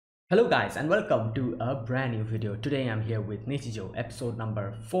Hello guys and welcome to a brand new video. Today I'm here with Nichijou episode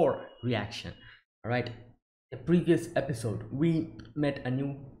number 4 reaction. Alright, the previous episode we met a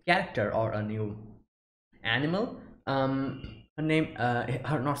new character or a new animal. Her name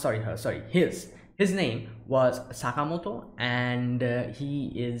her not sorry her sorry his name was Sakamoto, and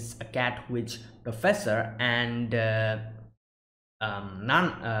he is a cat which Professor and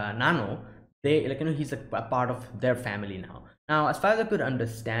Nano, they he's a part of their family now. Now, as far as I could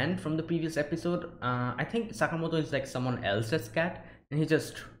understand from the previous episode, I think Sakamoto is like someone else's cat, and he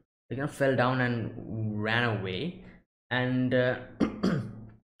just fell down and ran away, and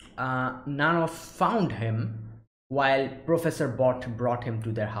Nano found him while Professor brought him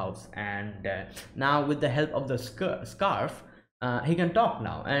to their house, and now with the help of the scarf, he can talk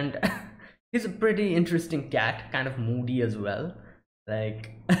now, and he's a pretty interesting cat, kind of moody as well.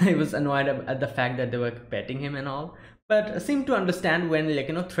 Like he was annoyed at the fact that they were petting him and all, but seemed to understand when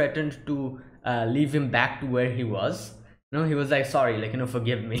threatened to leave him back to where he was. He was like, sorry,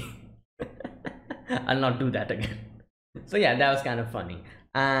 forgive me. I'll not do that again. So yeah, that was kind of funny.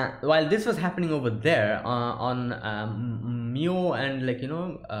 While this was happening over there on Mio and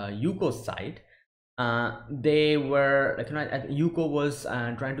Yuko's side, they were Yuko was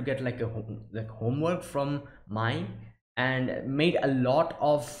trying to get like homework from Mai, and made a lot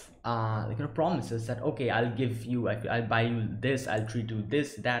of promises that, okay, I'll give you, I'll buy you this, I'll treat you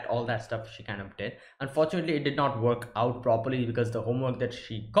this, that, all that stuff she kind of did. Unfortunately, it did not work out properly because the homework that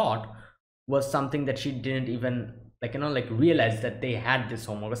she got was something that she didn't even realize that they had this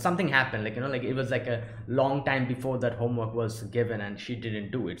homework, or something happened, it was like a long time before that homework was given and she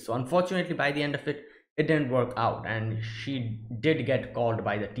didn't do it. So unfortunately, by the end of it, it didn't work out and she did get called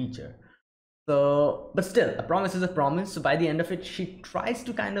by the teacher. So, but still, a promise is a promise. So by the end of it, she tries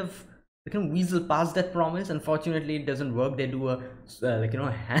to kind of weasel past that promise. Unfortunately, it doesn't work. They do a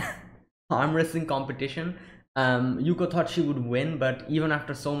arm wrestling competition. Yuko thought she would win, but even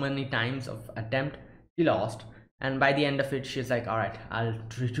after so many times of attempt, she lost. And by the end of it, she's like, all right, I'll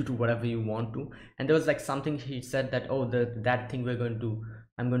treat you to whatever you want to. And there was like something she said that, oh, that thing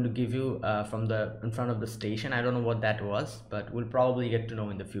I'm going to give you from the in front of the station. I don't know what that was, but we'll probably get to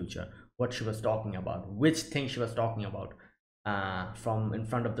know in the future what she was talking about, which thing she was talking about, from in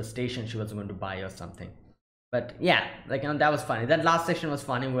front of the station she was going to buy or something. But yeah, that was funny. That last section was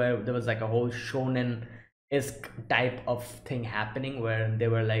funny, where there was like a whole shonen-esque type of thing happening, where they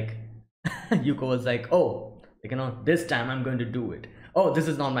were like Yuko was like, oh, this time I'm going to do it. Oh, this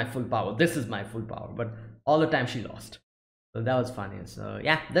is not my full power, this is my full power. But all the time she lost. So that was funny. So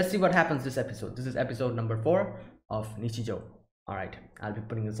yeah, let's see what happens this episode. This is episode number 4 of Nichijou. All right, I'll be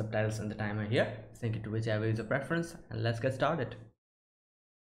putting the subtitles and the timer here. Sync it to whichever is your preference, and let's get started.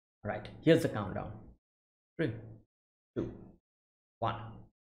 All right, here's the countdown. 3, 2, 1,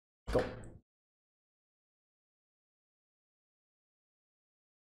 go.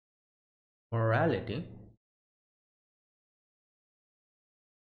 Morality.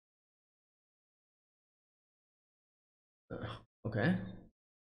 Okay.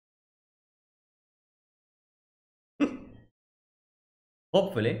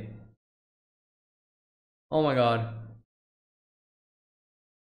 Hopefully. Oh my god.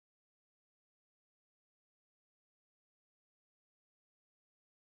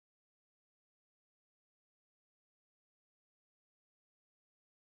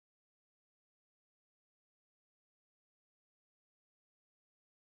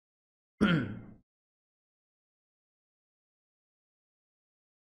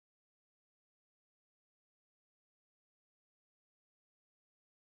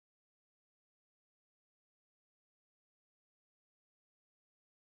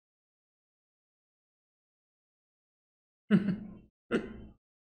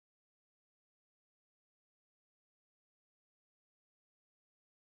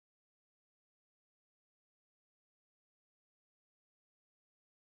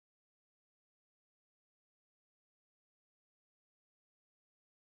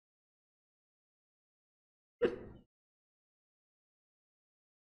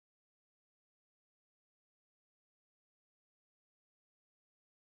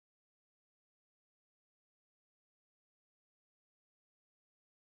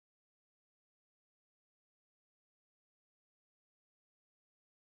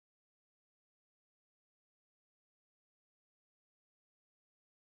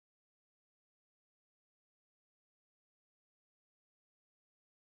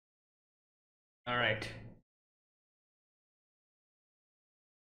 All right.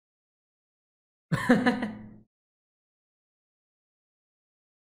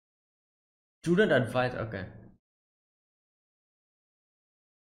 Student advice. Okay.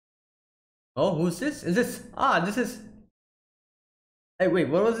 Oh, who's this? Is this? Ah, this is. Hey, wait,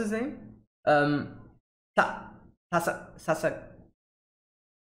 what was his name? Um, Ta Sasagawa?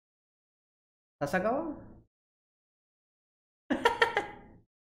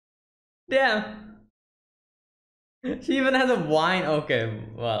 Damn, she even has a wine. Okay,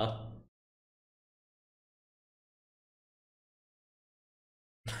 well.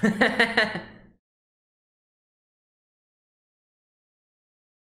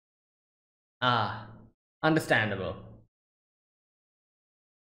 Ah, understandable.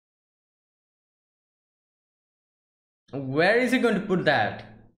 Where is he going to put that?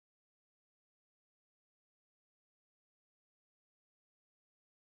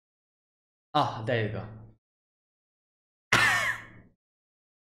 Ah, there you go.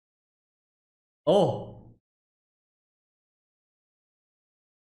 Oh.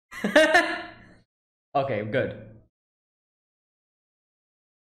 Okay, good.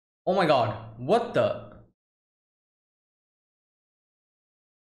 Oh my god, what the?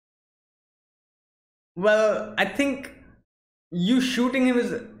 Well, I think you shooting him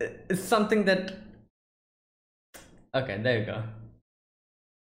is something that. Okay, there you go.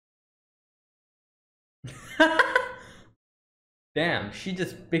 Damn, she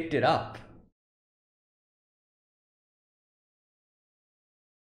just picked it up.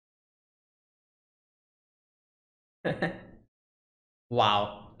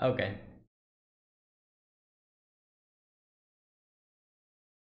 Wow. Okay.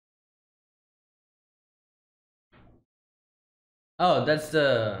 Oh, that's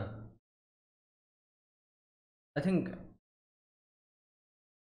the. I think.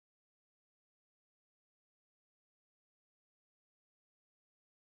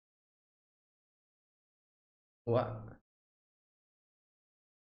 What?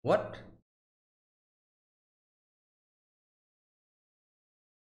 What?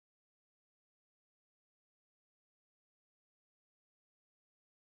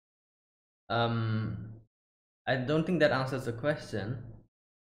 Um, I don't think that answers the question.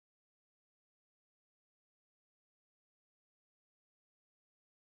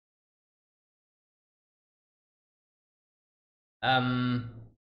 Um.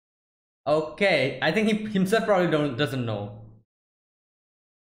 Okay, I think he himself probably don't doesn't know.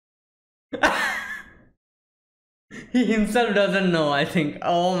 He himself doesn't know. I think.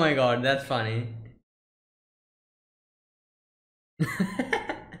 Oh my god, that's funny.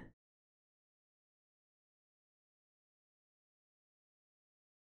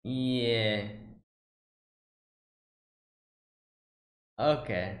 Yeah.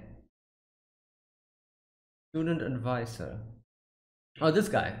 Okay. Student advisor. Oh, this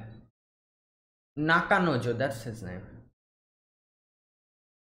guy. Nakanojo, that's his name.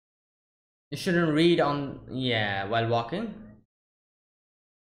 You shouldn't read on, yeah, while walking.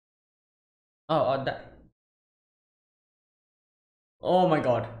 Oh, that. Oh my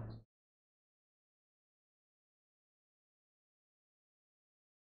god.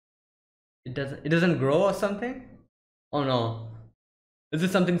 It doesn't grow or something? Oh no. Is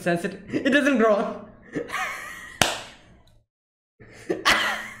this something sensitive? It doesn't grow.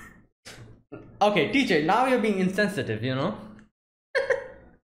 Okay, teacher, now you're being insensitive, you know?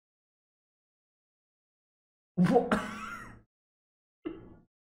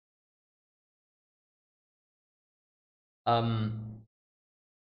 um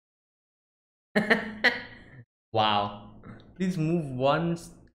Wow. Please move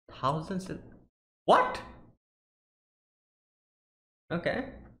 1,000. What? Okay.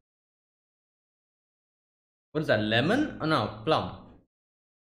 What is that? Lemon? Oh no, plum.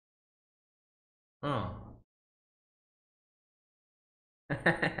 Oh.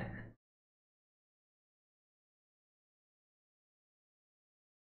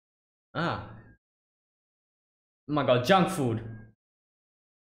 Ah. Oh my god, junk food.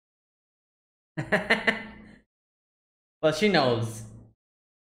 Well, she knows.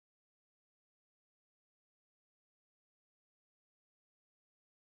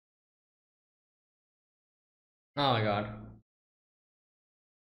 Oh my god.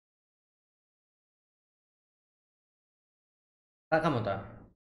 Takamota.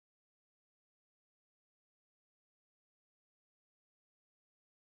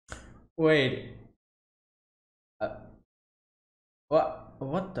 Wait. Uh, what?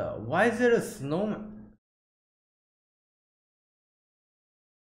 What the? Why is there a snowman?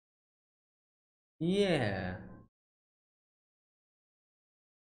 Yeah.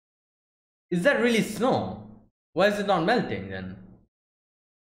 Is that really snow? Why is it not melting then?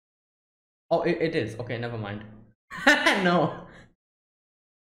 Oh, it is. Okay, never mind. No.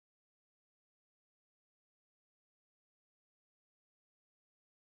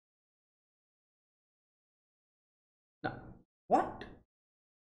 What?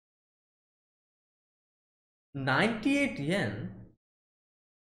 98 yen?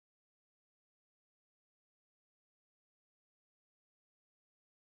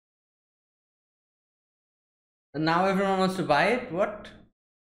 And now everyone wants to buy it? What?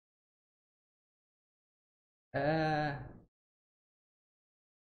 Uh,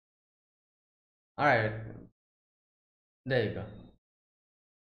 Alright, there you go.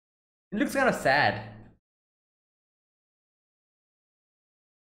 It looks kind of sad.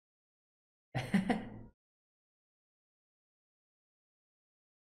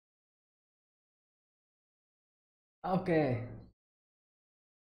 Okay.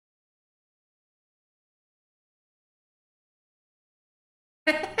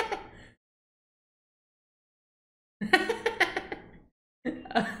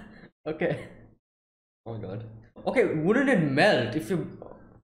 Okay. Oh my god. Okay, wouldn't it melt if you...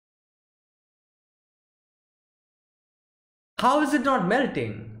 How is it not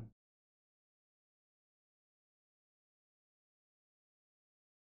melting?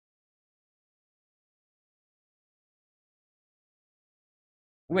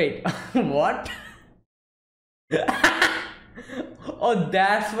 Wait, what? Oh,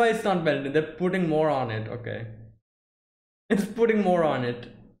 that's why it's not melting. They're putting more on it. Okay. It's putting more on it.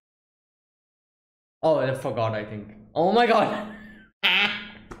 Oh, I forgot, I think. Oh my god.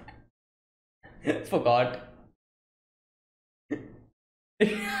 Forgot.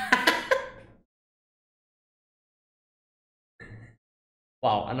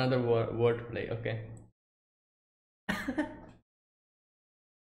 Wow, another wordplay. Okay.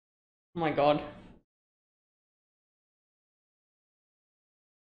 Oh my god.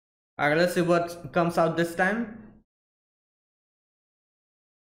 Alright, let's see what comes out this time.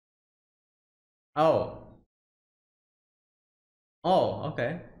 Oh. Oh,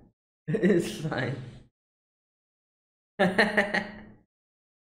 okay. It's fine. uh,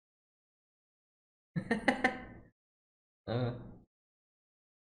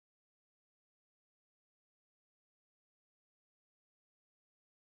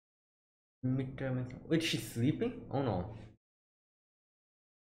 midterm. Wait, she's sleeping? Oh no.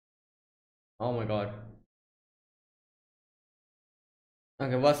 Oh my god.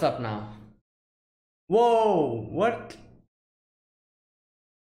 Okay, what's up now? Whoa, what?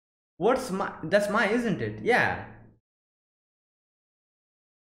 What's my? That's my, isn't it? Yeah.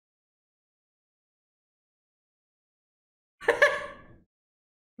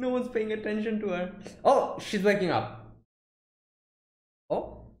 No one's paying attention to her. Oh, she's waking up.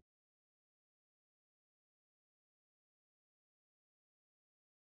 Oh.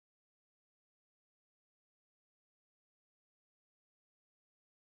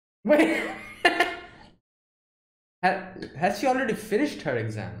 Wait. Has she already finished her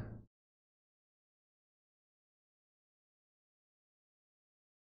exam?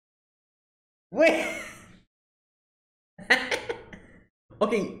 Wait.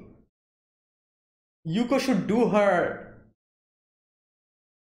 Okay, Yuko should do her.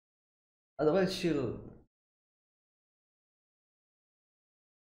 Otherwise, she'll.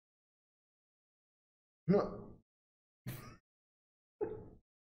 No.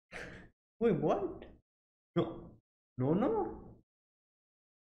 Wait, what? No. No, no.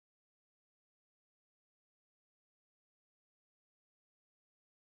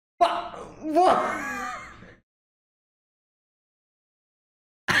 What? What?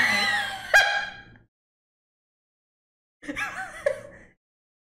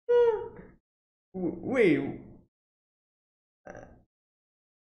 Wait.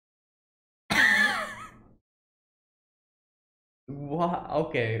 What?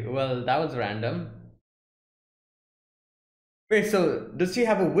 Okay, well, that was random. Wait, so does she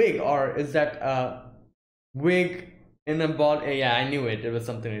have a wig, or is that a wig in a bald? Yeah, I knew it. It was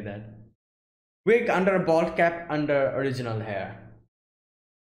something like that. Wig under a bald cap under original hair.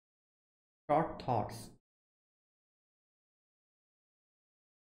 Short thoughts.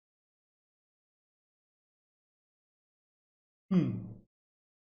 Hmm.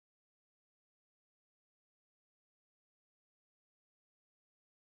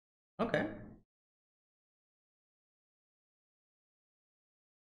 Okay.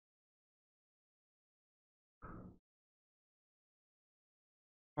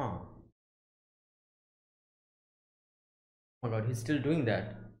 Huh. Oh my god, he's still doing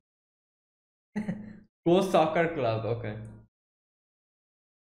that. Go soccer club. Okay.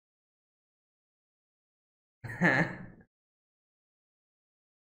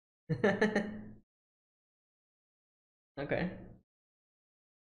 Okay.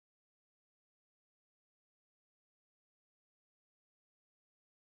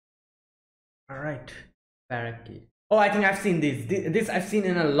 All right. Parakeet. Oh, I think I've seen these. This I've seen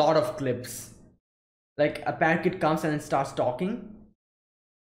in a lot of clips. Like a parakeet comes and starts talking.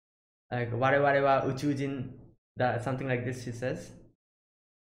 Like ware ware wa uchujin, that something like this she says.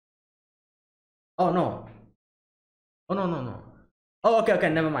 Oh no. Oh no no no. Oh okay okay,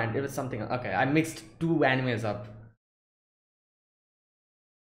 never mind. It was something. Okay, I mixed two animes up.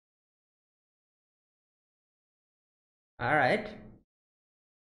 All right.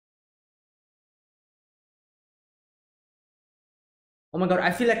 Oh my god,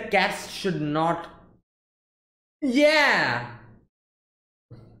 I feel like cats should not. Yeah.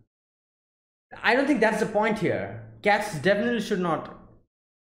 I don't think that's the point here. Cats definitely should not.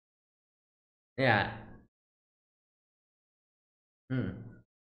 Yeah. Hmm.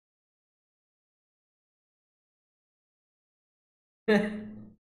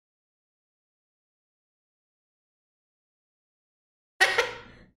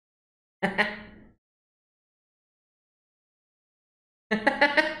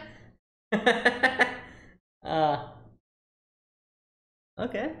 uh,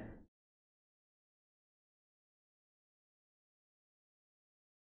 okay.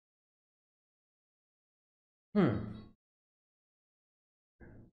 Hmm.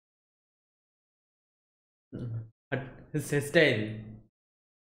 But his tail.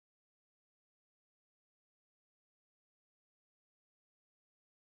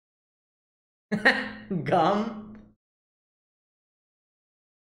 Gum.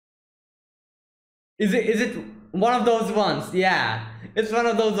 Is it one of those ones? Yeah. It's one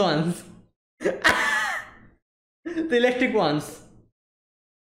of those ones. The electric ones.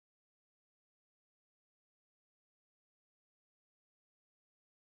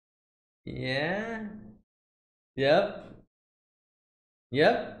 Yeah. Yep.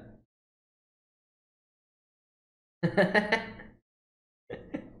 Yep.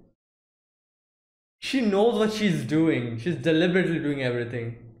 She knows what she's doing. She's deliberately doing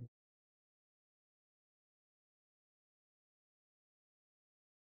everything.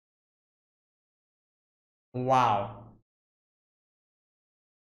 Wow.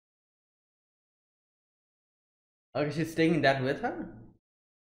 Okay, she's taking that with her?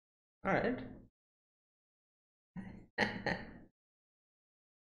 Alright.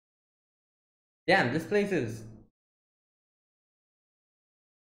 Damn, this place is.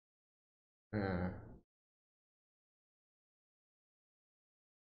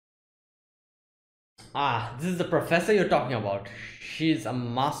 Uh, this is the professor you're talking about. She's a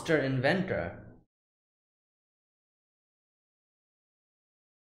master inventor.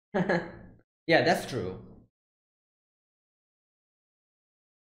 Yeah, that's true.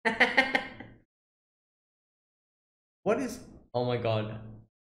 What is. Oh my god.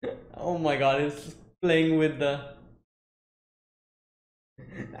 Oh my god, it's playing with the.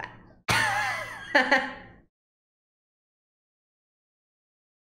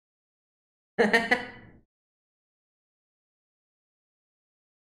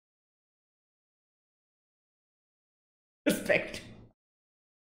 Respect.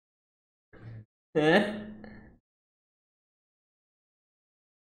 Huh?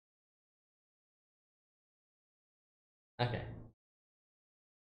 Okay.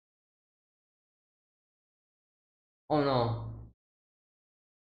 Oh no.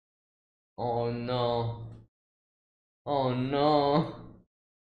 Oh no. Oh no.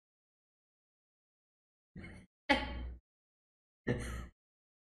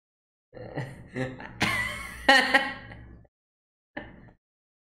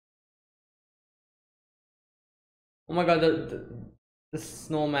 Oh my god, the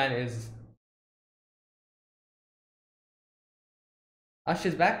snowman is. Ah,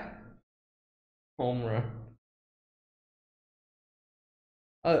 she's back? Home run.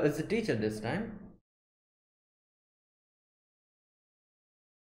 Oh, it's the teacher this time.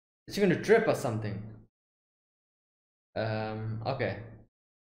 Is she gonna trip or something? Okay.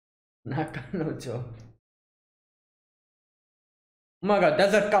 Nakanojo. Oh my god,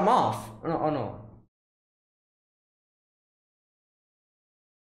 does that come off? No, oh no.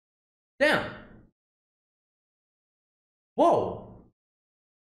 Damn. Whoa.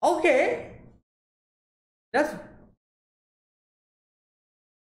 Okay. That's.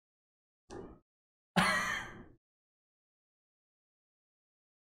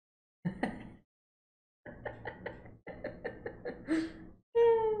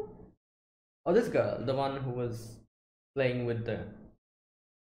 Oh, this girl, the one who was playing with the.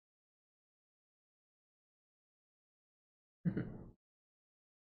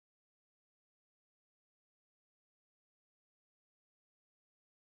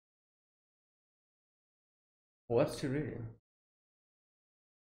 What's she reading?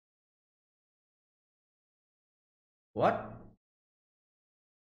 What?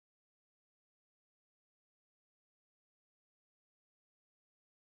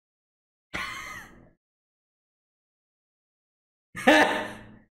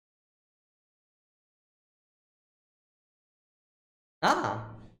 Ah,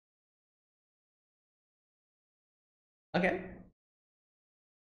 okay.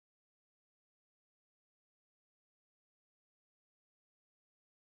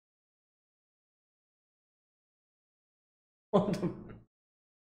 What the-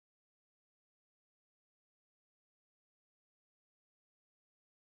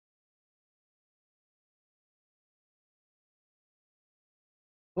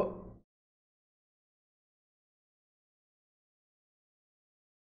 what?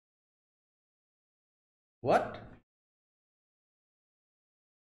 What?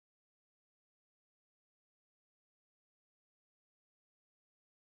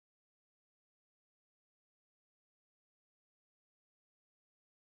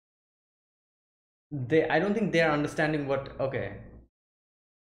 They, I don't think they are understanding what. Okay.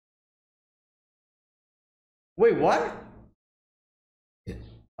 Wait, what?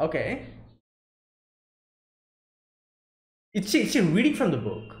 Okay. Is she reading from the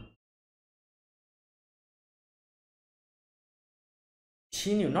book?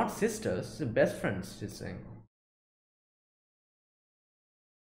 She knew, not sisters, best friends, she's saying.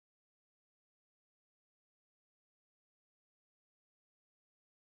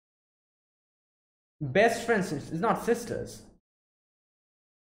 Best friends is not sisters.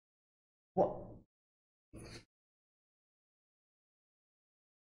 What?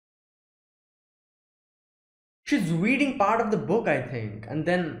 She's reading part of the book, I think, and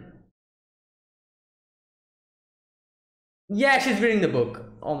then. Yeah, she's reading the book.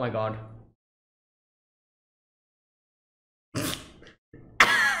 Oh my god.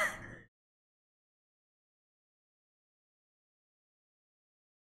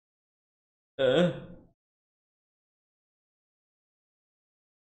 Uh.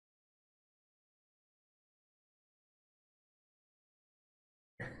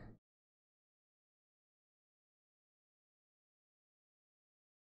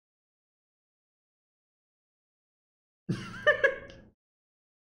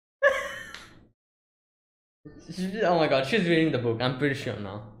 Oh my god, she's reading the book, I'm pretty sure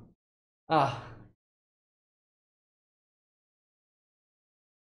now. Ah.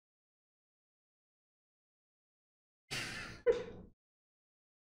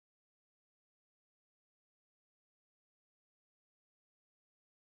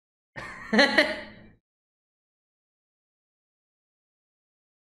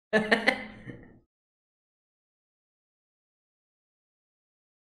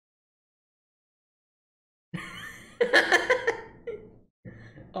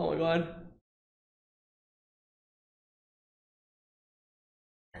 Oh my god.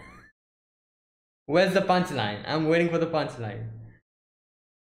 Where's the punchline? I'm waiting for the punchline.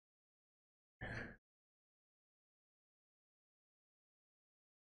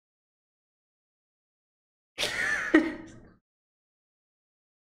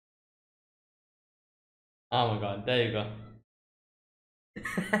 Oh my god, there you go.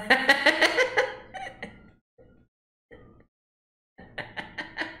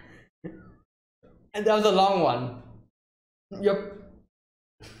 And that was a long one. Yep.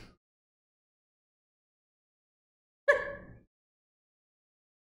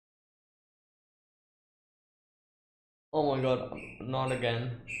 Oh my god, not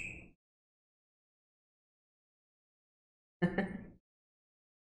again.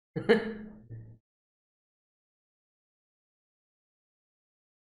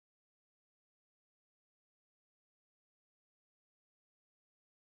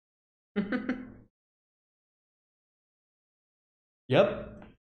 Yep.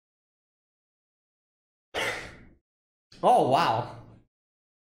 Oh wow.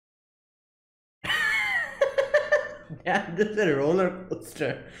 Yeah, this is a roller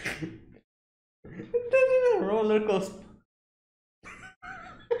coaster. This is a roller coaster.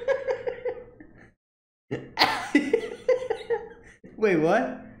 Wait,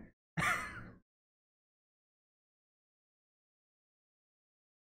 what?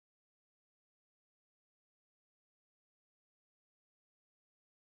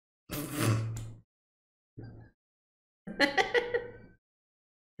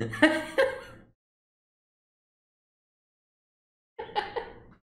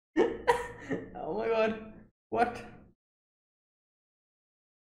 Oh my god. What?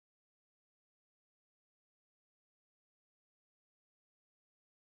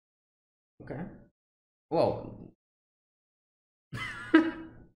 Okay. Whoa.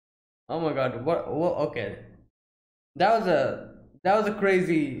 Oh my god. What? Whoa, okay. That was a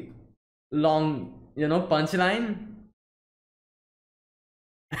crazy long, punchline.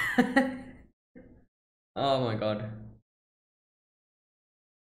 Oh my god.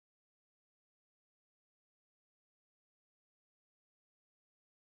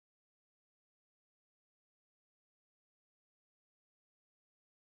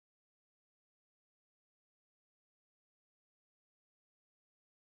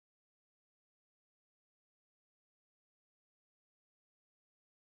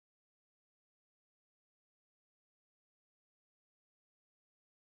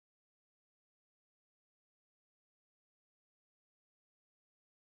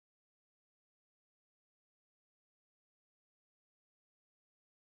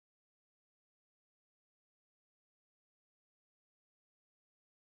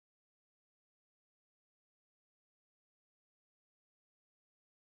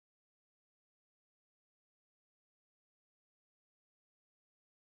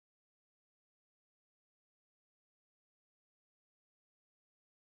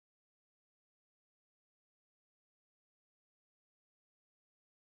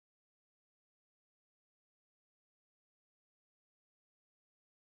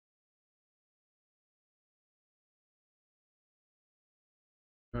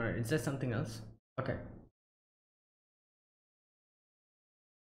 All right, is there something else? Okay.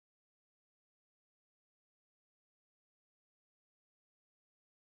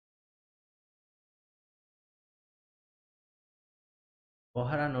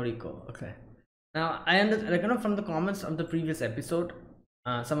 Ohara Noriko. Okay. Now I understand, like, from the comments of the previous episode,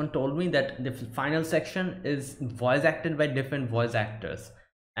 someone told me that the final section is voice acted by different voice actors,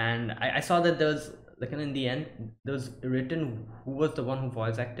 and I saw that there was, like, in the end there was written who was the one who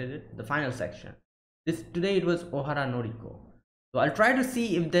voice acted it. The final section. This today it was Ohara Noriko. So I'll try to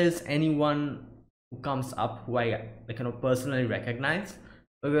see if there's anyone who comes up who I, like, personally recognize,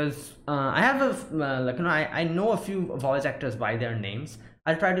 because I have a like, I know a few voice actors by their names.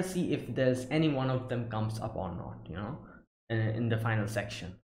 I'll try to see if there's any one of them comes up or not, in the final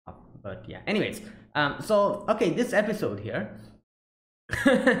section. But yeah, anyways, so okay, this episode here.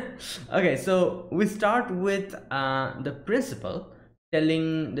 Okay, so we start with the principal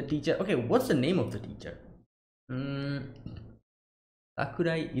telling the teacher. Okay, what's the name of the teacher?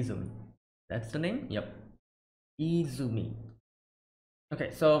 Sakurai Izumi. That's the name. Yep, Izumi.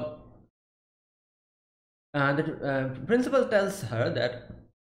 Okay, so the principal tells her that,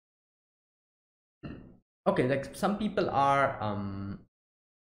 okay, like, some people are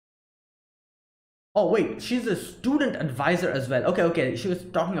oh wait, she's a student advisor as well. Okay, she was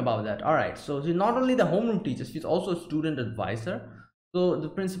talking about that. All right, so she's not only the homeroom teacher, she's also a student advisor. So the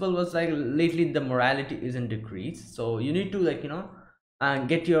principal was like, lately the morality is in decrease, so you need to, like,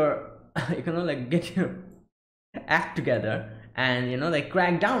 get your like, get your act together, and like,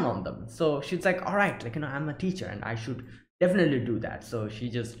 crack down on them. So she's like, all right, like, I'm a teacher and I should definitely do that. So she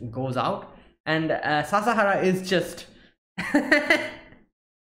just goes out, and Sasahara is just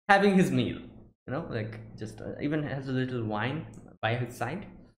having his meal, like, just even has a little wine by his side,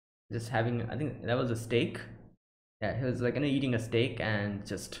 just having, I think that was a steak. Yeah, he was like, eating a steak and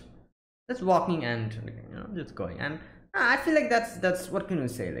just walking and, just going. And I feel like that's what can we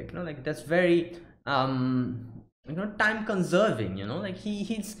say, like, like, that's very time conserving, like,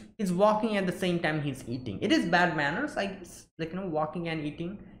 he's walking at the same time he's eating. It is bad manners, I guess, like, walking and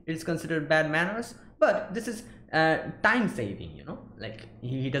eating is considered bad manners, but this is time saving, like,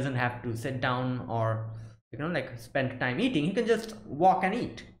 he doesn't have to sit down or, like, spend time eating. He can just walk and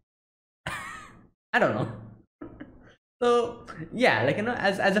eat. I don't know. So yeah, like,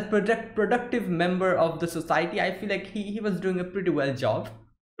 as a productive member of the society, I feel like he was doing a pretty well job.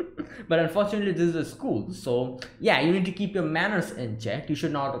 But unfortunately, this is a school, so yeah, you need to keep your manners in check. You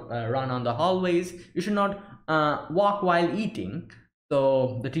should not run on the hallways. You should not walk while eating.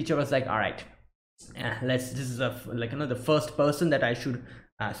 So the teacher was like, all right, this is like, the first person that I should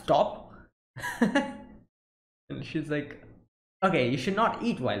stop. And she's like, okay, you should not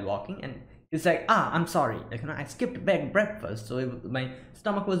eat while walking. And he's like, I'm sorry, like, I skipped back breakfast, so my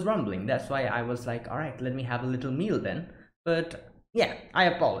stomach was rumbling. That's why I was like, all right, let me have a little meal then. But yeah, I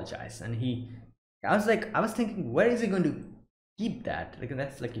apologize. And I was thinking, where is he going to keep that? Like,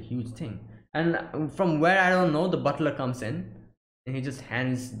 that's like a huge thing. And from where, I don't know, the butler comes in and he just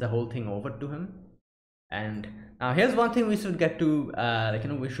hands the whole thing over to him. And now here's one thing we should get to, like,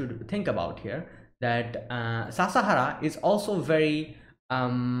 we should think about here, that Sasahara is also very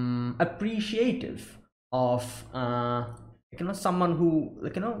appreciative of someone who,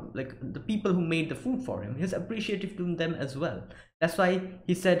 like, like, the people who made the food for him. He's appreciative to them as well. That's why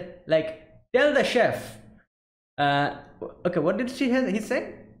he said, like, tell the chef uh okay, what did he say?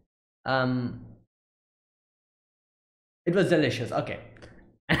 um it was delicious, okay.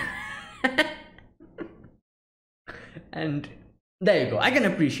 And there you go, I can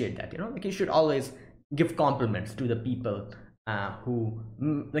appreciate that, you know, like you should always give compliments to the people who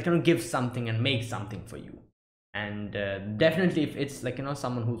like, you know, give something and make something for you. And definitely if it's like, you know,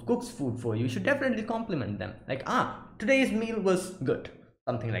 someone who cooks food for you, you should definitely compliment them, like, ah, today's meal was good,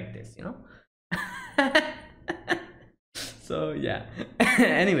 something like this, you know. So yeah.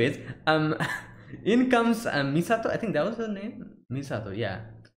 Anyways, in comes Misato, I think that was her name, Misato, yeah.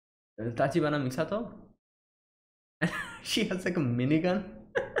 Tachibana Misato. She has like a minigun.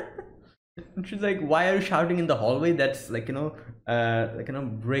 And she's like, why are you shouting in the hallway? That's like, you know, like, you know,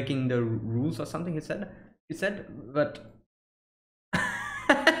 breaking the rules or something, he said, but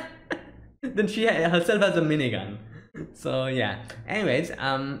then she herself has a minigun. So yeah, anyways,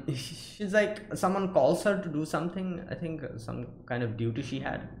 she's like, someone calls her to do something, I think some kind of duty she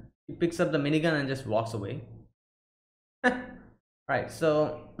had. She picks up the minigun and just walks away. Right,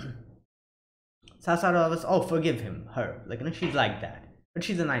 so Sasara was, oh, forgive her, like, you know, she's like that, but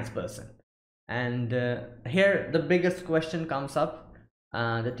she's a nice person. And here the biggest question comes up.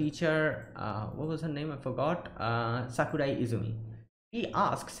 The teacher, what was her name, I forgot, Sakurai Izumi, he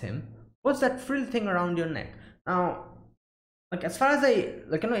asks him, what's that frill thing around your neck? Now, like, as far as I,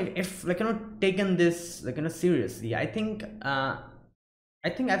 like, you know, if like, you know, taken this, like, you know, seriously, I think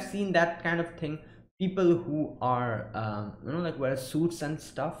I've seen that kind of thing. People who are you know, like, wear suits and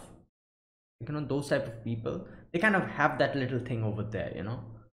stuff, like, you know, those type of people, they kind of have that little thing over there, you know.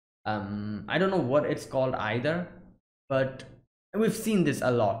 I don't know what it's called either, but we've seen this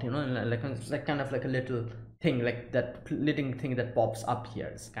a lot, you know, like, it's like kind of like a little thing, like that little thing that pops up here.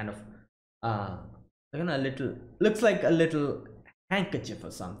 It's kind of you know, a little, looks like a little handkerchief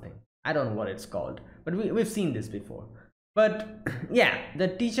or something. I don't know what it's called, but we've seen this before. But yeah, the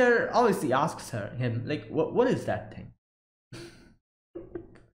teacher obviously asks him, like, what is that thing?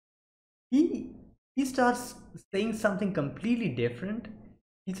 he starts saying something completely different.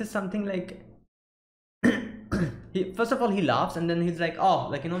 He says something like, first of all he laughs, and then he's like, oh,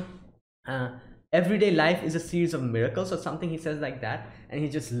 like, you know, everyday life is a series of miracles or something. He says like that, and he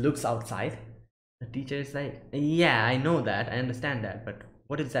just looks outside. The teacher is like, yeah, I know that, I understand that, but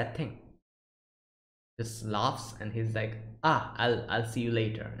what is that thing? Just laughs, and he's like, ah, I'll see you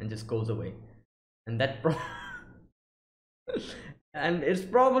later, and just goes away. And that and it's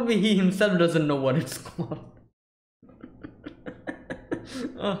probably he himself doesn't know what it's called.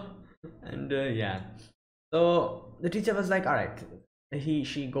 Oh, and yeah, so the teacher was like, all right,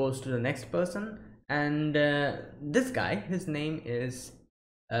 she goes to the next person, and this guy, his name is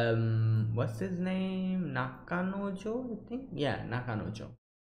what's his name, Nakanojo, I think, yeah, Nakanojo.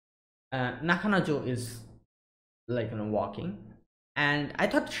 Nakanojo is, like, you know, walking, and I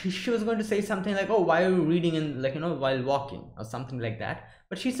thought she was going to say something like, oh, why are you reading in, like, you know, while walking or something like that,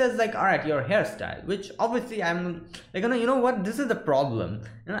 but she says like, all right, your hairstyle, which obviously I'm like, you know what, this is the problem,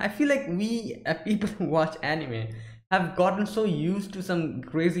 you know, I feel like we people who watch anime have gotten so used to some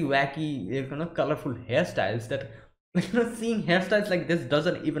crazy wacky, you know, colorful hairstyles that, like, you know, seeing hairstyles like this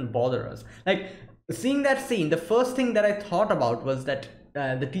doesn't even bother us. Like, seeing that scene, the first thing that I thought about was that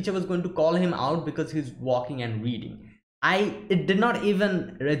the teacher was going to call him out because he's walking and reading. It did not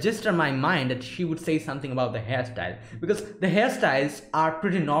even register my mind that she would say something about the hairstyle, because the hairstyles are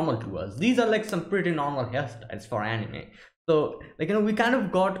pretty normal to us. These are like some pretty normal hairstyles for anime. So, like, you know, we kind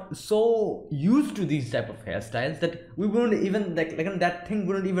of got so used to these type of hairstyles that we wouldn't even, like that thing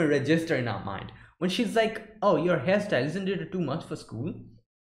wouldn't even register in our mind. When she's like, oh, your hairstyle, isn't it too much for school?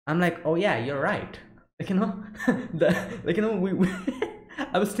 I'm like, oh yeah, you're right. Like, you know, like, you know, we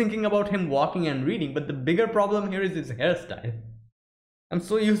I was thinking about him walking and reading, but the bigger problem here is his hairstyle. I'm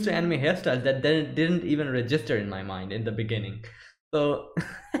so used to anime hairstyles that didn't even register in my mind in the beginning. So,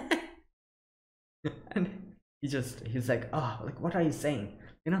 and he's like, oh, like, what are you saying?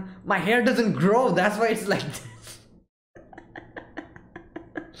 You know, my hair doesn't grow, that's why it's like this.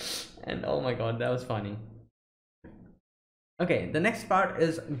 And oh my god, that was funny. Okay, the next part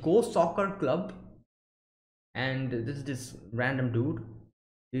is Go Soccer Club, and this random dude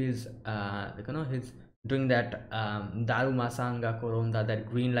is like, you know, he's doing that Daru Masanga Koronda, that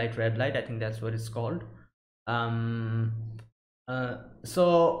green light, red light, I think that's what it's called.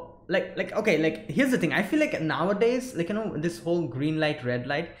 So like okay, like, here's the thing, I feel like nowadays, like, you know, this whole green light, red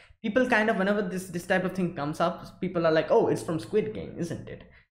light, people kind of, whenever this type of thing comes up, people are like, oh, it's from Squid Game, isn't it?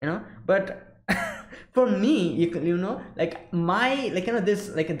 You know, but for me, you know, like, my, like, you know, this,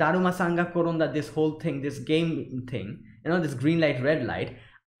 like, Daru Masanga Koronda, this whole thing, this game thing, you know, this green light, red light,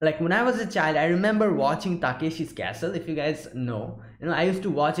 like when I was a child, I remember watching Takeshi's Castle. If you guys know, I used to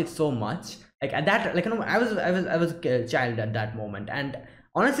watch it so much. Like at that, like I was a child at that moment, and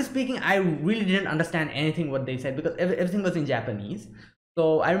honestly speaking, I really didn't understand anything what they said because everything was in Japanese.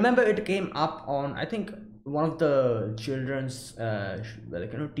 So I remember it came up on, I think, one of the children's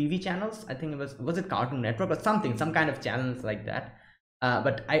like TV channels. I think it was it Cartoon Network or something, some kind of channels like that.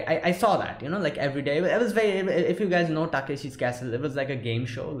 But I saw that, like every day. It was very, if you guys know Takeshi's Castle, it was like a game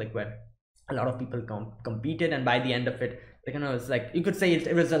show, like where a lot of people competed, and by the end of it, like it's like, you could say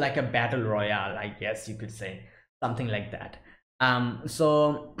it was like a battle royale, I guess you could say, something like that.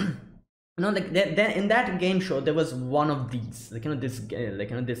 So like then in that game show there was one of these, like this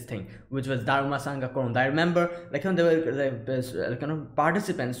this thing, which was Daruma Sanga Koronda. I remember, like there were like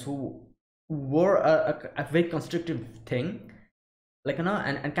participants who wore a very constrictive thing, like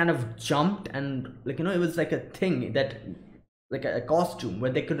and kind of jumped, and like it was like a thing that, like a costume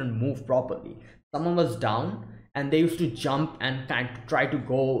where they couldn't move properly. Someone was down and they used to jump and kind of try to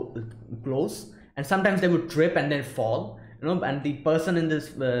go close, and sometimes they would trip and then fall, and the person in this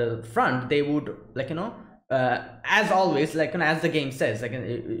front, they would, like as always, like as the game says, like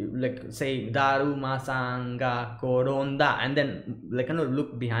say Daruma Sanga Koronda, and then like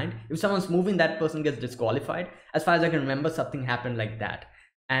look behind. If someone's moving, that person gets disqualified. As far as I can remember, something happened like that.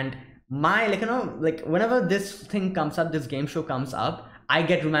 And my, like whenever this thing comes up, this game show comes up, I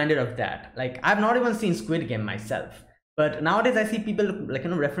get reminded of that. Like I've not even seen Squid Game myself, but nowadays I see people like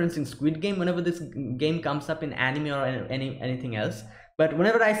referencing Squid Game whenever this game comes up in anime or anything else. But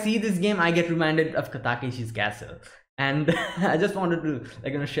whenever I see this game, I get reminded of Takeshi's Castle, and I just wanted to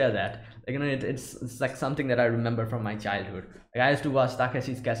share that. Like it's like something that I remember from my childhood. Like I used to watch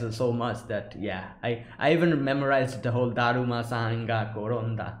Takeshi's Castle so much that, yeah, I even memorized the whole Daruma Sanga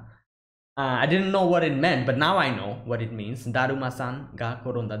Koronda. I didn't know what it meant, but now I know what it means. Daruma-san ga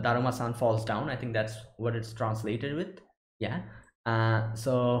koronda. Daruma-san falls down. I think that's what it's translated with. Yeah.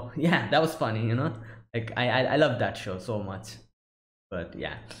 So yeah, that was funny. Like I love that show so much. But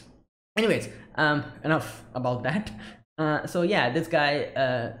yeah. Anyways, enough about that. So yeah, this guy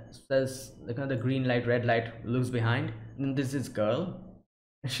says, like the green light, red light, looks behind, and this is girl.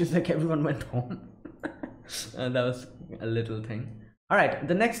 She's like, everyone went home. That was a little thing. All right,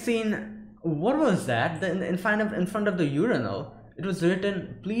 the next scene. What was that? In front of the urinal, it was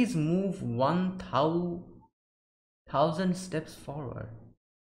written, "Please move 1,000 steps forward."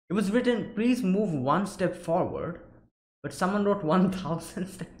 It was written, "Please move 1 step forward," but someone wrote 1,000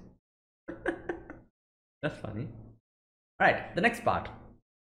 steps. That's funny. All right, the next part.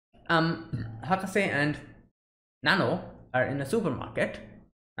 Hakase and Nano are in a supermarket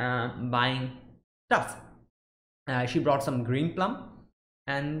buying stuff. She brought some green plum,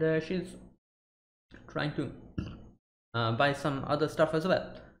 and she's trying to buy some other stuff as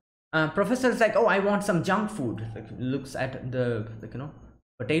well. Professor's like, "Oh, I want some junk food." Like, looks at the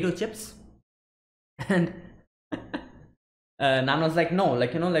potato chips, and Nano's like, "No,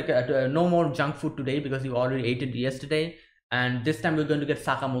 no more junk food today because you already ate it yesterday, and this time we're going to get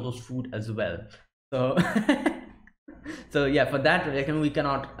Sakamoto's food as well." So so yeah, for that we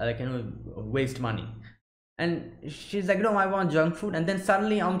cannot waste money. And she's like, "No, I want junk food." And then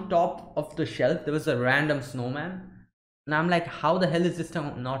suddenly on top of the shelf there was a random snowman, and I'm like, how the hell is this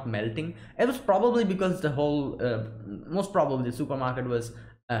not melting? It was probably because the whole most probably the supermarket was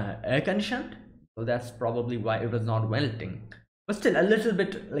air conditioned, so that's probably why it was not melting. But still a little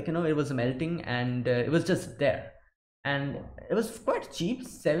bit, it was melting, and it was just there. And it was quite cheap,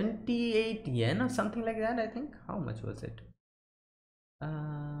 78 yen or something like that, I think. How much was it?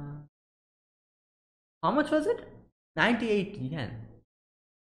 How much was it? 98 yen.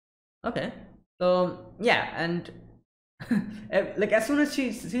 Okay. So yeah, and like as soon as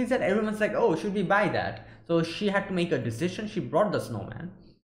she sees that, everyone's like, "Oh, should we buy that?" So she had to make a decision. She brought the snowman,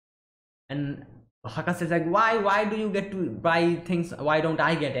 and Hakase's like, why do you get to buy things? Why don't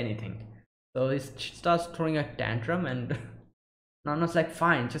I get anything? So she starts throwing a tantrum, and Nano's like,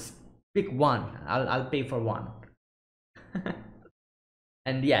 "Fine, just pick one. I'll pay for one."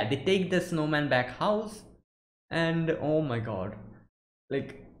 And yeah, they take the snowman back house, and oh my god,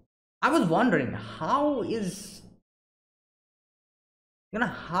 like I was wondering, how is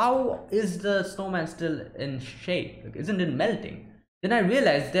the snowman still in shape? Like, isn't it melting? Then I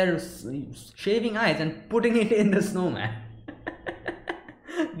realized they're shaving ice and putting it in the snowman.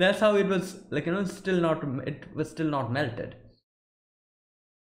 That's how it was, it was still not melted.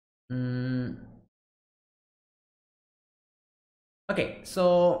 Okay,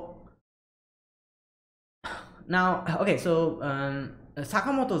 so now,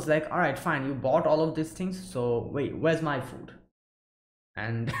 Sakamoto's like, "All right, fine, you bought all of these things, so wait, where's my food?"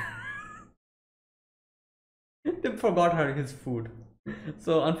 and they forgot her his food.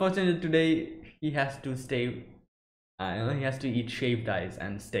 So unfortunately today he has to stay. He has to eat shaved ice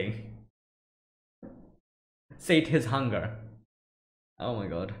and stay sate his hunger. Oh my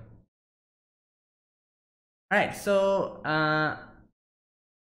god. All right, so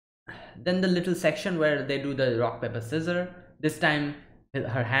then the little section where they do the rock paper scissor. This time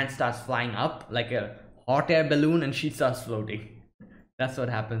her hand starts flying up like a hot air balloon and she starts floating. That's what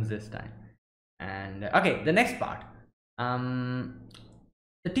happens this time. And okay, the next part,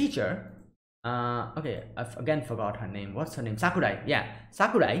 the teacher, okay, I've again forgot her name. What's her name? Sakurai. Yeah,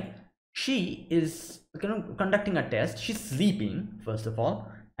 Sakurai. She is conducting a test. She's sleeping first of all,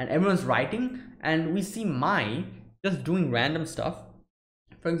 and everyone's writing, and we see Mai just doing random stuff.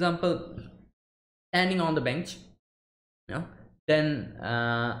 For example, standing on the bench, you know, then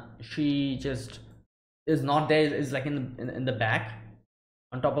she just is not there, is like in the back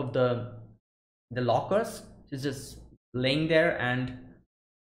on top of the lockers. She's just laying there, and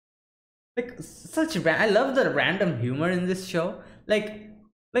like I love the random humor in this show. Like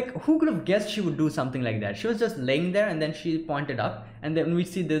who could have guessed she would do something like that? She was just laying there and then she pointed up, and then we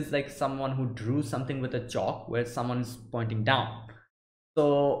see there's like someone who drew something with a chalk where someone's pointing down.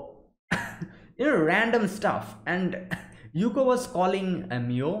 So random stuff. And Yuko was calling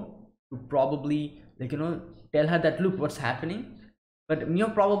Mio to probably tell her that look what's happening, but Mio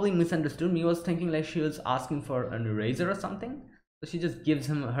probably misunderstood. Mio was thinking like she was asking for an eraser or something, so she just gives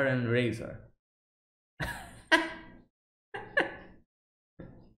her an eraser.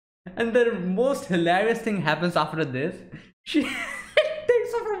 And the most hilarious thing happens after this. She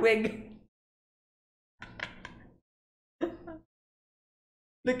takes off her wig.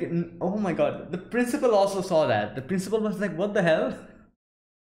 Like, oh my god, the principal also saw that. The principal was like, what the hell?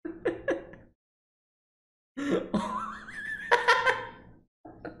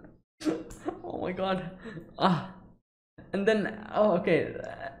 Oh my god. And then, oh, okay.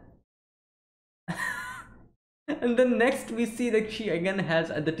 And then next we see that she again has,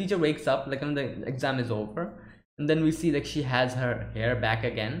 the teacher wakes up like when the exam is over, and then we see like she has her hair back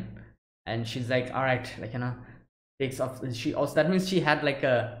again, and she's like, all right, like takes off. She also, that means she had like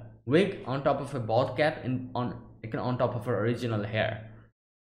a wig on top of a bald cap and on top of her original hair.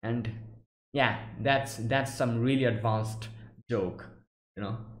 And yeah, that's some really advanced joke,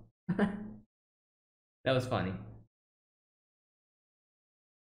 that was funny.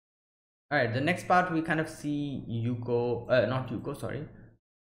 All right, the next part we kind of see Yuko, not Yuko, sorry,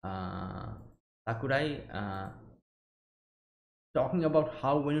 Sakurai, talking about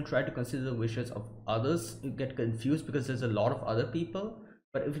how when you try to consider the wishes of others, you get confused because there's a lot of other people.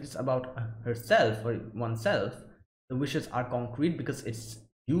 But if it's about herself or oneself, the wishes are concrete because it's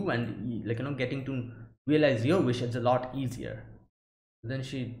you, and getting to realize your wish is a lot easier. Then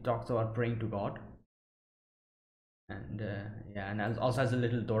she talks about praying to God, and yeah, and also has a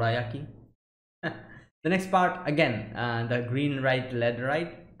little dorayaki. The next part again, the green right, led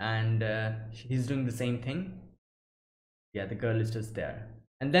right, and he's doing the same thing. Yeah, the girl is just there.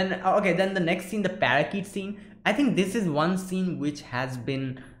 And then okay, then the next scene, the parakeet scene. I think this is one scene which has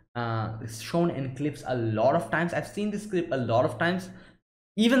been shown in clips a lot of times. I've seen this clip a lot of times.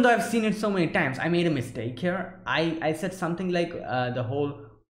 Even though I've seen it so many times, I made a mistake here. I said something like the whole,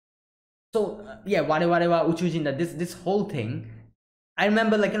 so yeah, whatever uchujin, that this whole thing, I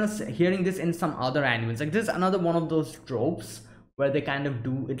remember like hearing this in some other animes. Like this is another one of those tropes where they kind of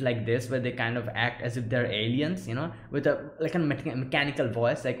do it like this, where they kind of act as if they're aliens, with a like a mechanical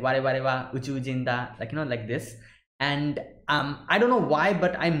voice, like whatever uchujinda, like like this. And I don't know why,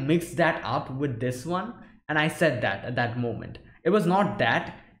 but I mixed that up with this one, and I said that at that moment. It was not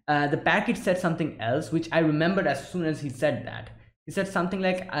that. The packet said something else, which I remembered as soon as he said that. He said something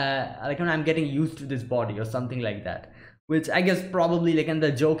like I'm getting used to this body or something like that. Which I guess probably like, and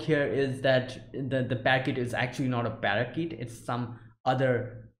the joke here is that the parakeet is actually not a parakeet. It's some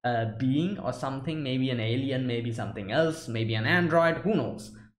other being or something, maybe an alien, maybe something else, maybe an android, who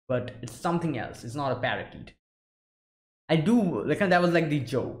knows? But it's something else. It's not a parakeet. I do like, and that was like the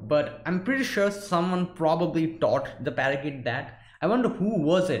joke, but I'm pretty sure someone probably taught the parakeet that. I wonder who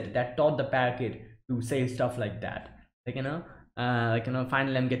was it that taught the parakeet to say stuff like that.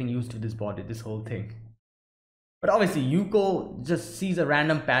 Finally I'm getting used to this body, this whole thing. But obviously Yuko just sees a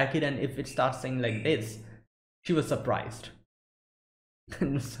random parakeet, and if it starts saying like this, she was surprised.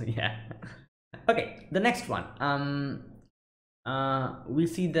 So yeah. Okay, the next one. We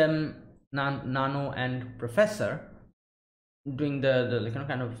see them, Nano and Professor, doing the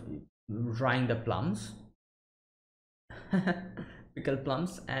kind of drying the plums. Pickled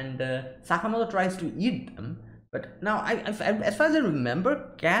plums, and Sakamoto tries to eat them, But now as far as I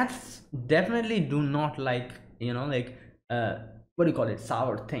remember, cats definitely do not like, like, what do you call it,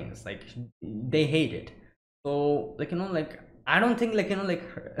 sour things. Like, they hate it. So, like, like, I don't think, like, like,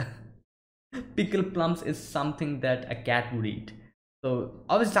 pickled plums is something that a cat would eat. So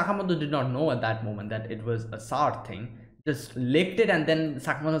obviously Sakamoto did not know at that moment that it was a sour thing. Just licked it, and then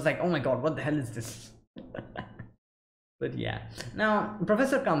Sakamoto was like, oh my god, what the hell is this? But yeah, now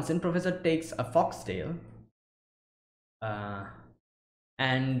Professor comes in. Professor takes a foxtail, uh,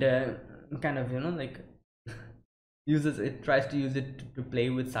 and kind of, like, uses it, tries to use it to play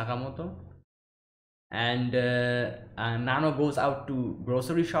with Sakamoto. And Nano goes out to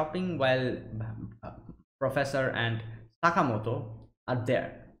grocery shopping while Professor and Sakamoto are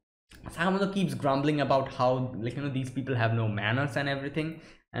there. Sakamoto keeps grumbling about how, like, these people have no manners and everything,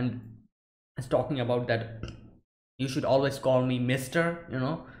 and is talking about that you should always call me Mister,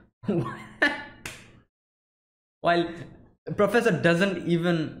 while Professor doesn't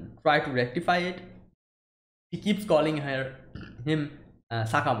even try to rectify it. He keeps calling him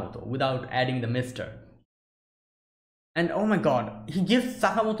Sakamoto without adding the Mister. And oh my god, he gives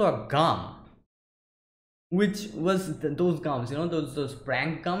Sakamoto a gum, which was those gums, those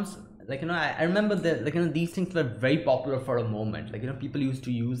prank gums. Like, I remember that, like, these things were very popular for a moment. Like, people used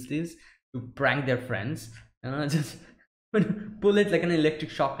to use this to prank their friends, just pull it, like an electric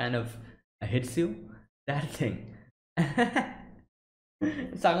shock kind of hits you, that thing.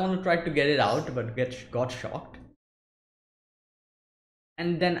 Sakamoto tried to get it out, but got shocked.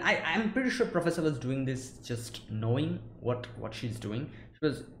 And then I'm pretty sure Professor was doing this just knowing what she's doing. She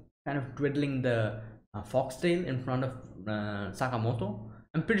was kind of twiddling the foxtail in front of Sakamoto.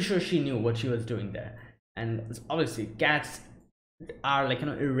 I'm pretty sure she knew what she was doing there. And obviously cats are, like,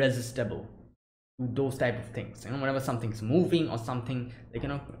 irresistible to those type of things. Whenever something's moving or something, like,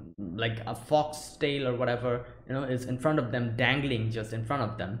 like a foxtail or whatever, is in front of them, dangling just in front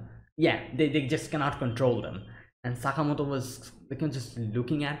of them, yeah, they just cannot control them. And Sakamoto was, like, just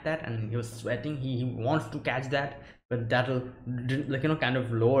looking at that, and he was sweating. He wants to catch that, but that'll, like, kind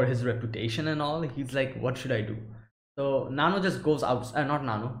of lower his reputation and all. He's like, what should I do? So Nano just goes out, not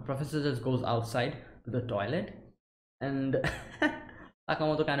Nano, Professor just goes outside to the toilet, and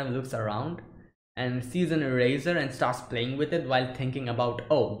Sakamoto kind of looks around and sees an eraser and starts playing with it while thinking about,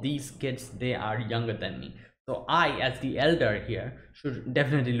 oh, these kids, they are younger than me. So I, as the elder here, should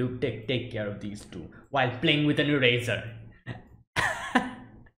definitely take care of these two while playing with an eraser.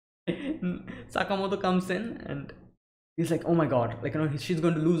 Sakamoto comes in and he's like, oh my god, like, she's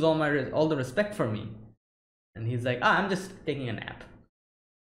going to lose all the respect for me. And he's like, I'm just taking a nap.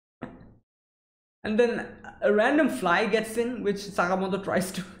 And then a random fly gets in, which Sakamoto tries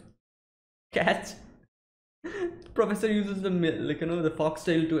to catch. Professor uses the, like, the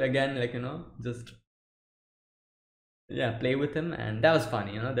foxtail to, again, like, just, yeah, play with him. And that was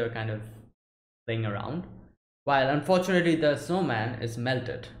funny. They were kind of playing around, while unfortunately the snowman is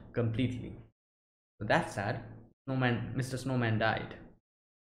melted completely. So that's sad. Mr. Snowman died.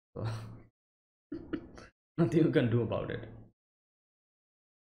 So nothing you can do about it.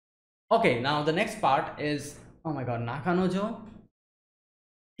 Okay, now the next part is, oh my god, Nakanojo,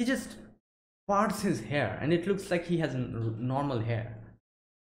 he just parts his hair and it looks like he has normal hair.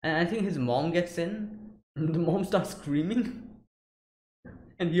 And I think his mom gets in, and the mom starts screaming,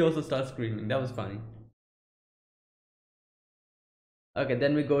 and he also starts screaming. That was funny. Okay,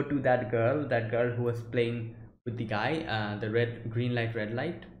 then we go to that girl who was playing with the guy, the green light, red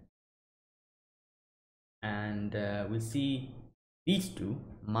light. And we see these two,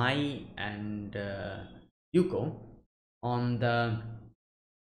 Mai and Yuko, on the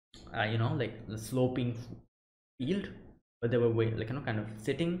like the sloping field where they were like, kind of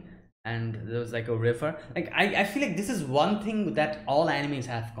sitting, and there was like a river. Like, I feel like this is one thing that all animes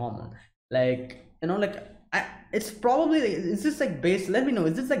have common. Like, like, it's probably, is this like based, let me know,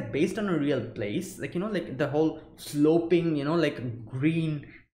 is this like based on a real place? Like, like the whole sloping, like green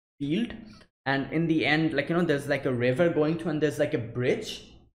field, and in the end, like, there's like a river going to, and there's like a bridge,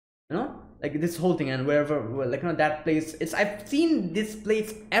 like this whole thing. And wherever, like, that place, I've seen this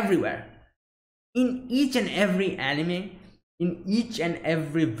place everywhere, in each and every anime, in each and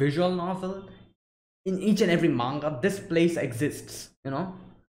every visual novel, in each and every manga. This place exists,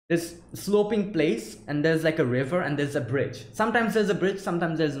 this sloping place, and there's like a river, and there's a bridge. Sometimes there's a bridge,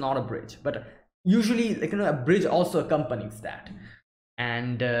 sometimes there's not a bridge, but usually, like, a bridge also accompanies that.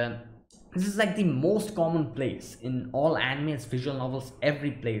 And this is like the most common place in all animes, visual novels,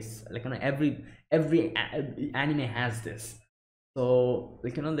 every place. Like, every anime has this. So,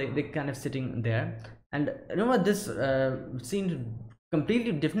 like, they kind of sitting there. And what, this scene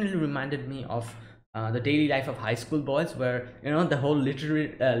completely, definitely reminded me of the daily life of high school boys, where the whole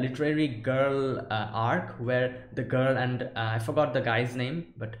literary girl arc, where the girl and I forgot the guy's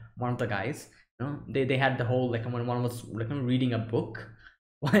name, but one of the guys, they had the whole, like, when one was like reading a book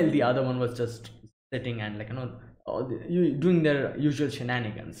while the other one was just sitting and, like, doing their usual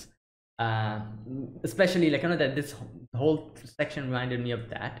shenanigans. uh, Especially, like, that this whole section reminded me of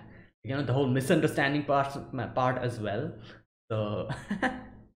that, the whole misunderstanding part as well. So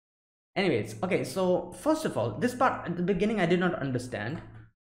anyways, okay, so first of all, this part at the beginning I did not understand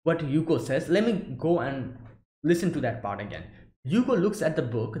what Yuko says. Let me go and listen to that part again. Yuko looks at the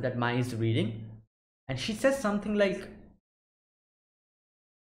book that Mai is reading, and she says something like,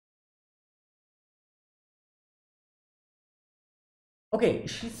 okay,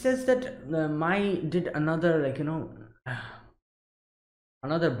 she says that Mai did another, like,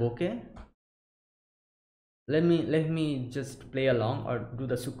 another bouquet. Let me just play along or do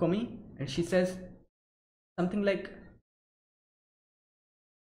the Sukomi. And she says something like,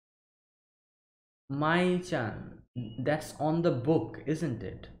 Mai-chan, that's on the book, isn't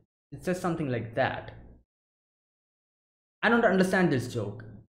it? It says something like that. I don't understand this joke.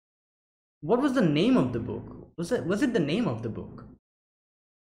 What was the name of the book? Was it the name of the book?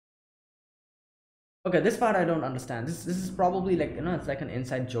 Okay, this part I don't understand. This is probably, like, it's like an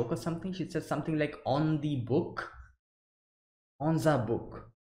inside joke or something. She says something like, on the book. On the book.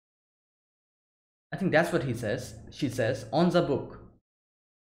 I think that's what he says. She says, on the book.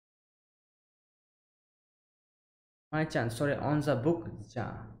 Mai-chan, sorry, on the book.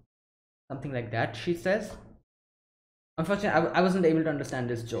 Something like that, she says. Unfortunately, I wasn't able to understand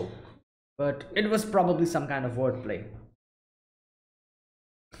this joke, but it was probably some kind of wordplay.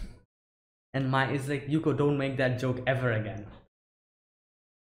 And Mai is like, Yuko, don't make that joke ever again.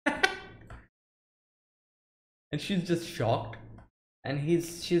 And she's just shocked. And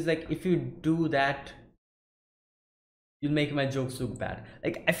she's like, if you do that, you'll make my jokes look bad.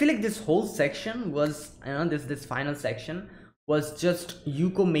 Like, I feel like this whole section was, this final section was just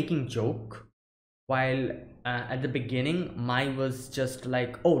Yuko making joke, while at the beginning Mai was just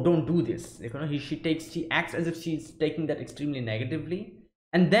like, oh, don't do this. She acts as if she's taking that extremely negatively,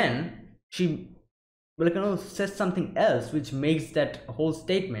 and then she, says something else which makes that whole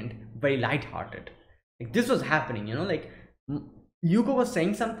statement very lighthearted. Like, this was happening, like, Yuko was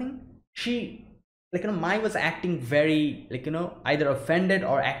saying something, she, Mai was acting very, either offended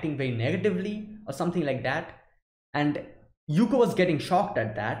or acting very negatively or something like that, and Yuko was getting shocked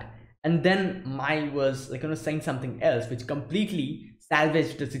at that, and then Mai was, saying something else which completely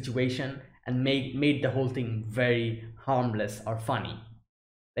salvaged the situation and made the whole thing very harmless or funny.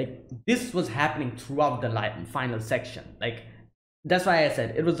 Like, this was happening throughout the final section. Like, that's why I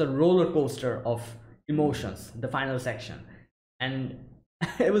said it was a roller coaster of emotions, the final section. And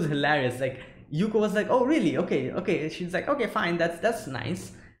it was hilarious. Like, Yuko was like, oh really, okay. She's like, okay, fine, that's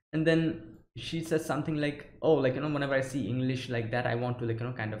nice. And then she says something like, oh, whenever I see English like that, I want to,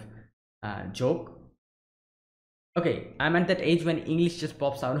 kind of joke. Okay, I'm at that age when English just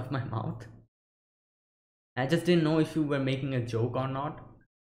pops out of my mouth. I just didn't know if you were making a joke or not,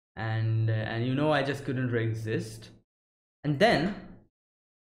 and I just couldn't resist. And then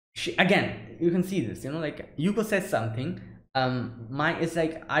she, again, you can see this, like, Yuko says something, Mai is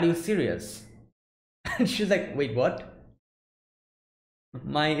like, are you serious? And she's like, wait, what?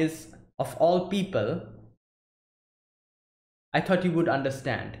 Mai is, of all people, I thought you would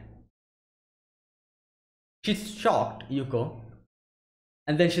understand. She's shocked, Yuko,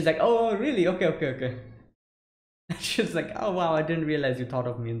 and then she's like, oh really, okay. She's like, oh wow, I didn't realize you thought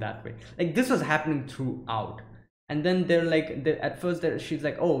of me in that way. Like, this was happening throughout. And then they're like, at first she's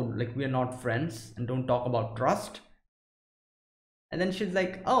like, oh, like, we're not friends and don't talk about trust. And then she's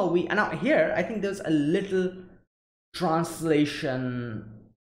like, oh, and now here I think there's a little translation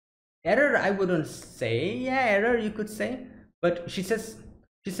error. I wouldn't say, yeah, error you could say, but she says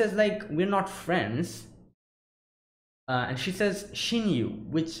like, we're not friends, and she says Shinyu,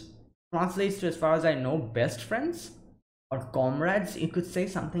 which translates to, as far as I know, best friends or comrades. You could say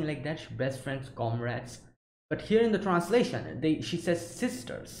something like that, best friends, comrades. But here in the translation, she says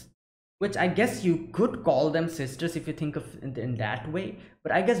sisters, which I guess you could call them sisters if you think of it in that way.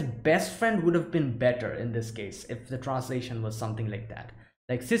 But I guess best friend would have been better in this case if the translation was something like that.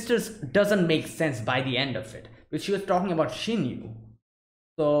 Like, sisters doesn't make sense by the end of it, but she was talking about Shinyu.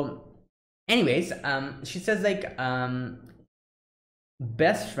 So anyways, she says like,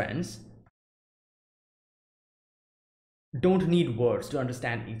 best friends don't need words to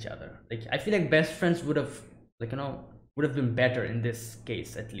understand each other. Like, I feel like best friends would have, like, would have been better in this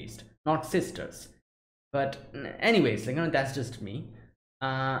case, at least, not sisters. But anyways, like, that's just me.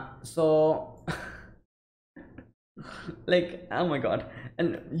 So Like, oh my god.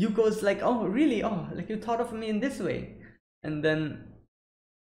 And Yuko's like, oh really, oh, like you thought of me in this way. And then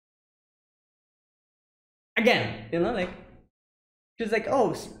again, like she's like,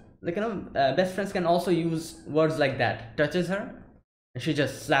 oh, like, best friends can also use words like that. Touches her and she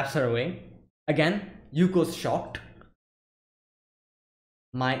just slaps her away. Again, Yuko's shocked.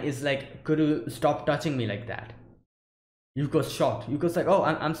 Mai is like, could you stop touching me like that? Yuko's shocked. Yuko's like, oh,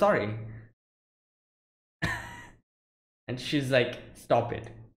 I'm sorry. And she's like, stop it.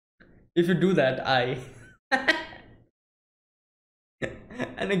 If you do that, I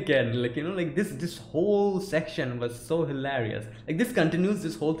and again, like, like this whole section was so hilarious. Like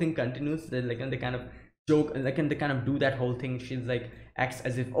this whole thing continues. Like, and they kind of joke, like, and they kind of do that whole thing. She's like, acts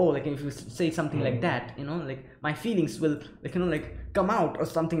as if, oh, like if you say something like that, like my feelings will, like, like come out or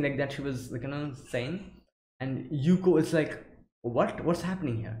something like that. She was like, saying. And Yuko is like, what's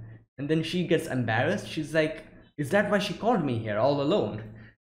happening here? And then she gets embarrassed. She's like, is that why she called me here all alone?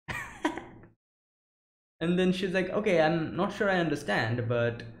 And then she's like, okay, I'm not sure I understand,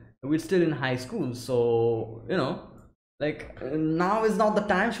 but we're still in high school, so like, now is not the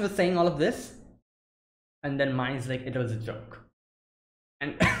time. She was saying all of this. And then mine's like, it was a joke.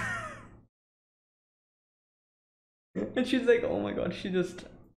 And and she's like, oh my god, she just,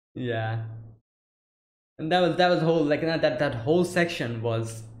 yeah. And that was whole, like, that whole section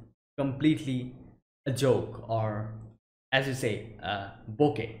was completely a joke, or as you say,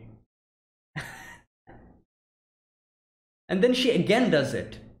 bokeh. And then she again does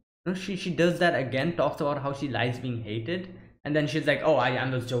it. She does that again, talks about how she likes being hated, and then she's like, oh,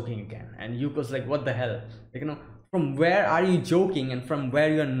 I'm just joking again. And Yuko's like, what the hell? Like, from where are you joking and from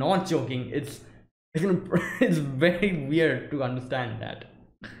where you're not joking, it's it's very weird to understand that.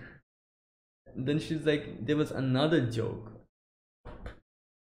 And then she's like, there was another joke.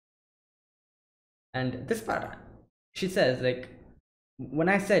 And this part, she says, like, when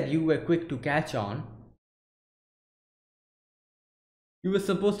I said you were quick to catch on, you were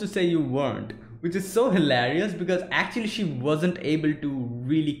supposed to say you weren't, which is so hilarious because actually she wasn't able to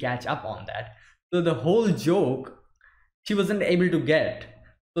really catch up on that. So the whole joke, she wasn't able to get.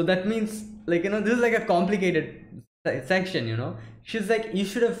 So that means, like, this is like a complicated section, She's like, you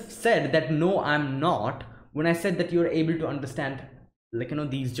should have said that, no, I'm not, when I said that you're able to understand, like,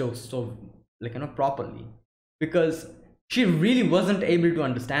 these jokes so, like, properly. Because she really wasn't able to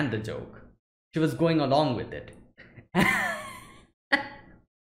understand the joke. She was going along with it.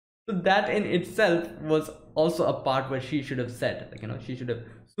 So that in itself was also a part where she should have said, like, she should have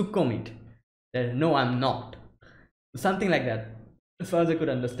sukkomied that, no, I'm not. Something like that, as far as I could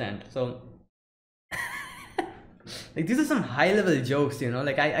understand. So, like, these are some high level jokes,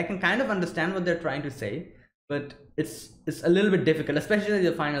 like I can kind of understand what they're trying to say, but it's a little bit difficult, especially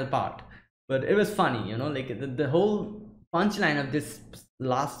the final part. But it was funny, like the whole punchline of this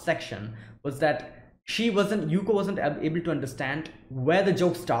last section was that Yuko wasn't able to understand where the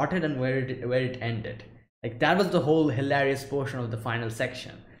joke started and where it ended. Like, that was the whole hilarious portion of the final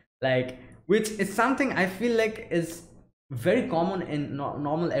section, like, which is something I feel like is very common in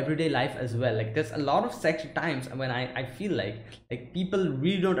normal everyday life as well. Like, there's a lot of times when I feel like people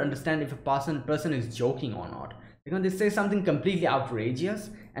really don't understand if a person is joking or not. They say something completely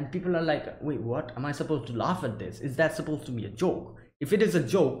outrageous and people are like, wait, what? Am I supposed to laugh at this? Is that supposed to be a joke? If it is a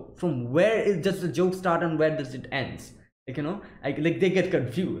joke, from where does the joke start and where does it end? Like, like they get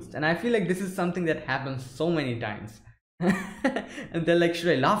confused. And I feel like this is something that happens so many times. And they're like,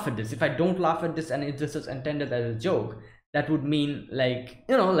 should I laugh at this? If I don't laugh at this and it just is intended as a joke, that would mean, like,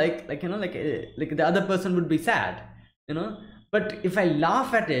 like the other person would be sad, But if I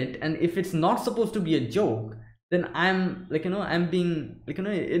laugh at it and if it's not supposed to be a joke, then I'm like, I'm being, like,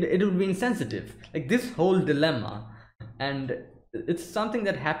 it would be insensitive. Like, this whole dilemma. And it's something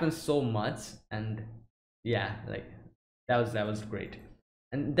that happens so much. And yeah, like, that was great.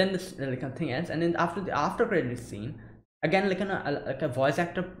 And then this, like, thing ends, and then after the after credit scene, again, like, like a voice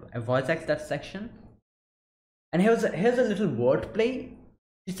acts that section. And here's a little wordplay.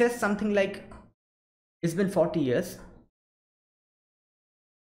 She says something like, it's been 40 years.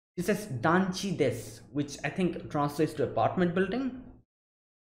 She says danchi des, which I think translates to apartment building.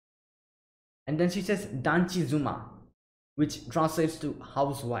 And then she says danchi zuma, which translates to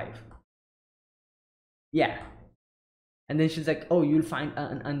housewife. Yeah. And then she's like, oh, you'll find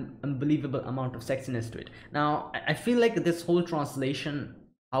an unbelievable amount of sexiness to it. Now, I feel like this whole translation,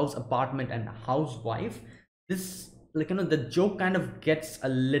 house, apartment, and housewife, this, like, the joke kind of gets a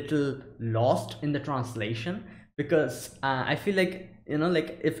little lost in the translation, because I feel like,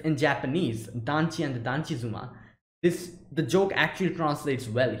 like, if in Japanese, danchi and the danchizuma, the joke actually translates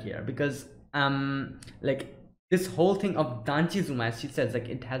well here, because like, this whole thing of Danchizuma, as she says, like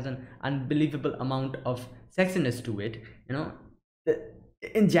it has an unbelievable amount of sexiness to it, you know.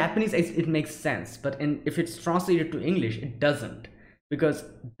 In Japanese it makes sense, but if it's translated to English it doesn't, because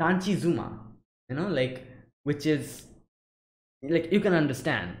Danchizuma, you know, like, which is like, you can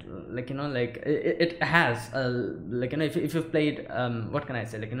understand, like, you know, like it has a, like, you know, if you've played what can I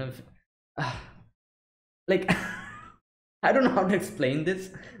say, like, you know, if, like I don't know how to explain this,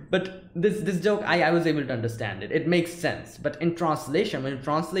 but this joke, I was able to understand it. It makes sense, but in translation, when you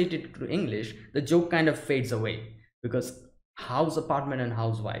translate it to English, the joke kind of fades away, because house, apartment, and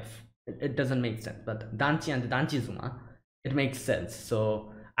housewife, it doesn't make sense. But Danchi and Danchizuma, it makes sense.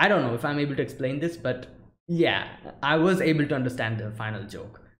 So I don't know if I'm able to explain this, but yeah, I was able to understand the final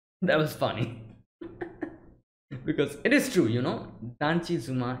joke. That was funny. Because it is true, you know,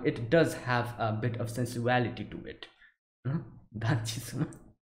 Danchizuma, it does have a bit of sensuality to it. Danchizuma.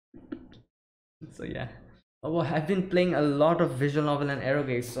 So yeah. Oh, well, I've been playing a lot of visual novel and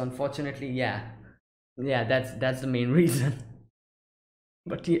eroge, so unfortunately, yeah, that's the main reason.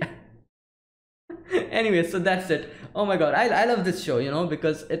 But yeah. Anyway, so that's it. Oh my god, I love this show, you know,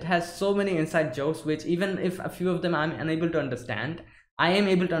 because it has so many inside jokes, which even if a few of them I'm unable to understand, I am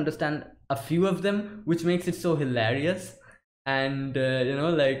able to understand a few of them, which makes it so hilarious. And you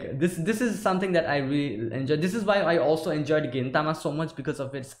know, like, this is something that I really enjoy. This is why I also enjoyed Gintama so much, because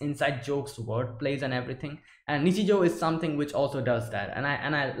of its inside jokes, word plays, and everything. And Nichijou is something which also does that, and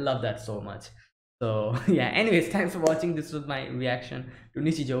I love that so much. So yeah, anyways, thanks for watching. This was my reaction to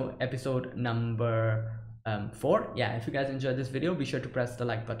Nichijou episode number 4. Yeah, if you guys enjoyed this video, be sure to press the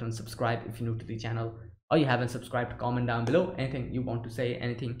like button, subscribe if you're new to the channel, or you haven't subscribed. Comment down below anything you want to say,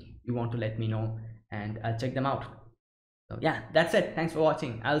 anything you want to let me know, and I'll check them out. So yeah, that's it. Thanks for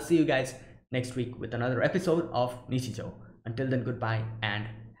watching. I'll see you guys next week with another episode of Nichijou. Until then, goodbye and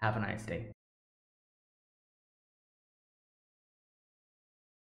have a nice day.